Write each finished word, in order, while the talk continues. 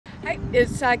Hi,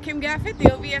 it's Kim Gaffett,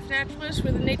 the OVF naturalist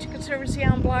with the Nature Conservancy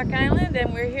on Block Island,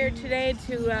 and we're here today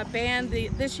to band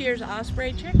this year's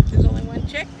osprey chick. There's only one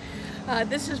chick.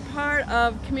 This is part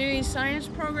of community science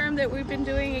program that we've been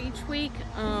doing each week.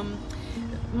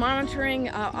 Monitoring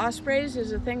ospreys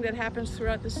is a thing that happens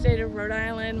throughout the state of Rhode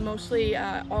Island. Mostly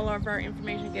all of our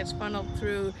information gets funneled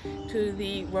through to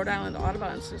the Rhode Island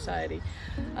Audubon Society,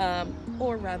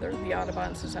 or rather the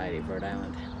Audubon Society of Rhode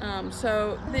Island.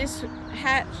 So this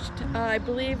hatched, I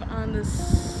believe, on the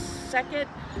 2nd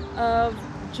of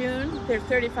June. They're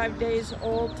 35 days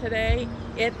old today.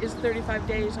 It is 35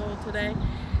 days old today.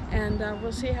 And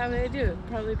we'll see how they do. It'll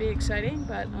probably be exciting,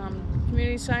 but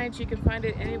community science, you can find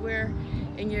it anywhere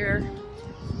in your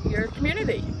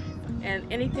community,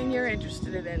 and anything you're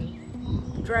interested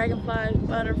in. Dragonflies,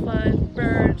 butterflies,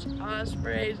 birds,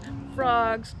 ospreys,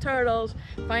 frogs, turtles.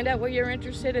 Find out what you're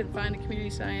interested in. Find a community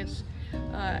science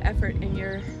effort in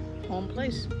your home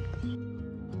place.